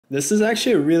This is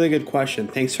actually a really good question.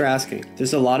 Thanks for asking.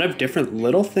 There's a lot of different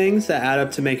little things that add up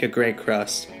to make a great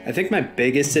crust. I think my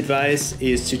biggest advice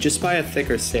is to just buy a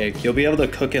thicker steak. You'll be able to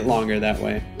cook it longer that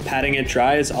way. Patting it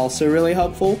dry is also really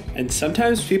helpful, and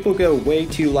sometimes people go way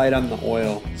too light on the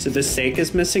oil, so the steak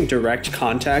is missing direct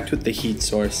contact with the heat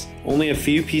source. Only a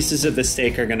few pieces of the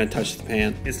steak are going to touch the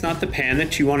pan. It's not the pan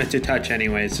that you want it to touch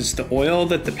anyways, it's the oil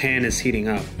that the pan is heating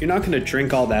up. You're not going to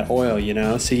drink all that oil, you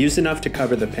know, so use enough to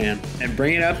cover the pan. And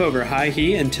bring it up over high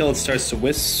heat until it starts to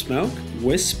wisp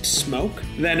smoke,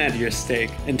 then add your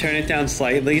steak, and turn it down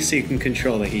slightly so you can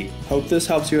control the heat. Hope this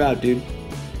helps you out, dude.